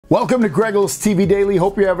Welcome to Greggles TV Daily.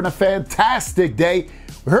 Hope you're having a fantastic day.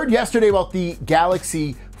 We heard yesterday about the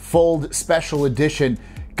Galaxy Fold Special Edition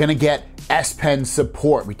gonna get S Pen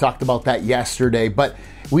support. We talked about that yesterday, but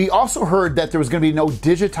we also heard that there was gonna be no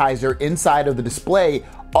digitizer inside of the display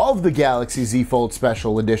of the Galaxy Z Fold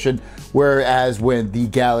Special Edition, whereas when the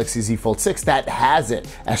Galaxy Z Fold 6, that has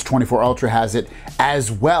it. S24 Ultra has it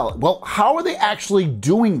as well. Well, how are they actually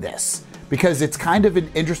doing this? Because it's kind of an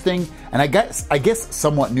interesting and I guess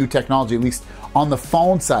somewhat new technology, at least on the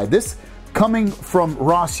phone side. This coming from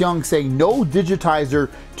Ross Young saying no digitizer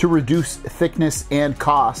to reduce thickness and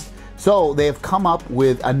cost. So they have come up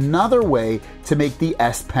with another way to make the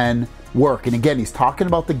S Pen work. And again, he's talking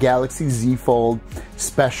about the Galaxy Z Fold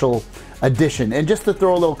Special Edition. And just to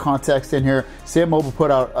throw a little context in here, Sam Mobile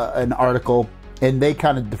put out an article and they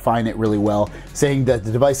kind of define it really well, saying that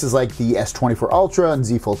the devices like the S24 Ultra and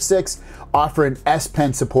Z Fold 6 offer an S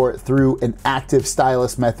Pen support through an active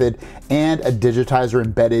stylus method and a digitizer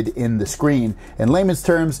embedded in the screen. In layman's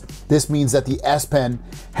terms, this means that the S Pen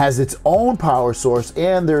has its own power source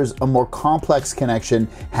and there's a more complex connection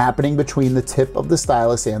happening between the tip of the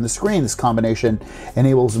stylus and the screen. This combination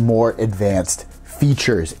enables more advanced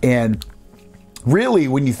features. And really,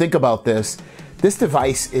 when you think about this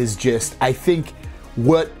device is just, I think,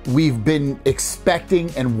 what we've been expecting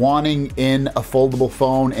and wanting in a foldable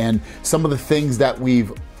phone, and some of the things that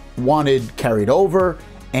we've wanted carried over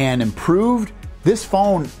and improved. This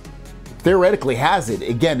phone theoretically has it.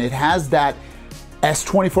 Again, it has that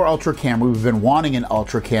S24 Ultra camera. We've been wanting an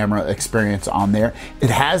Ultra camera experience on there. It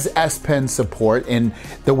has S Pen support, and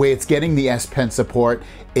the way it's getting the S Pen support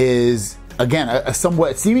is, again, a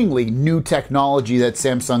somewhat seemingly new technology that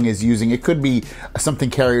Samsung is using. It could be something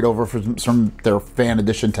carried over from their Fan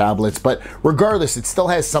Edition tablets, but regardless, it still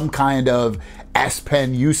has some kind of S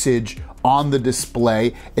Pen usage on the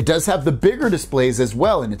display. It does have the bigger displays as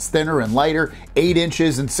well, and it's thinner and lighter, 8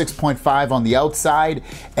 inches and 6.5 on the outside,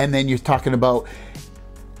 and then you're talking about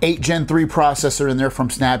 8 Gen 3 processor in there from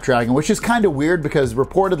Snapdragon, which is kind of weird because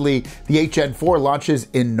reportedly the 8 Gen 4 launches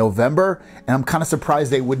in November, and I'm kind of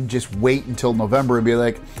surprised they wouldn't just wait until November and be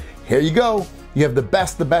like, here you go, you have the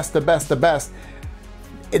best, the best, the best, the best.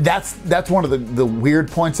 That's one of the weird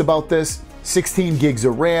points about this. 16 gigs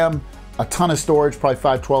of RAM, a ton of storage, probably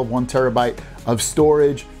 512, 1 terabyte of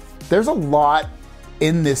storage. There's a lot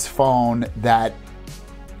in this phone that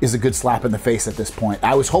is a good slap in the face at this point.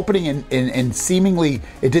 I was hoping and seemingly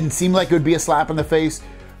it didn't seem like it would be a slap in the face,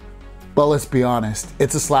 but let's be honest,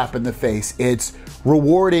 it's a slap in the face. It's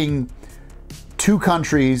rewarding two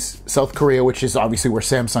countries, South Korea, which is obviously where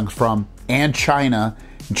Samsung's from, and China.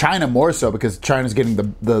 And China more so because China's getting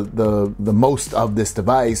the most of this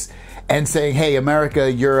device, and saying, hey,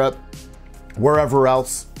 America, Europe, wherever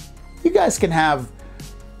else, you guys can have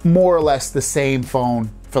more or less the same phone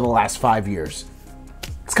for the last 5 years.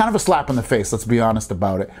 It's kind of a slap in the face, let's be honest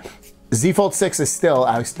about it. Z Fold 6 is still,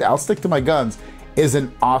 I'll stick to my guns, is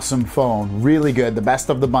an awesome phone. Really good, the best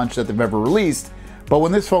of the bunch that they've ever released. But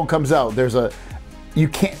when this phone comes out,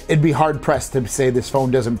 it'd be hard pressed to say this phone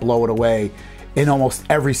doesn't blow it away in almost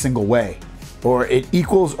every single way. Or it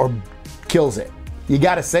equals or kills it. You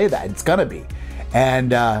gotta say that, it's gonna be.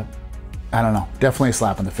 And I don't know, definitely a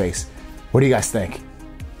slap in the face. What do you guys think?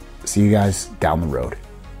 See you guys down the road.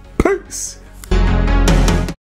 Peace!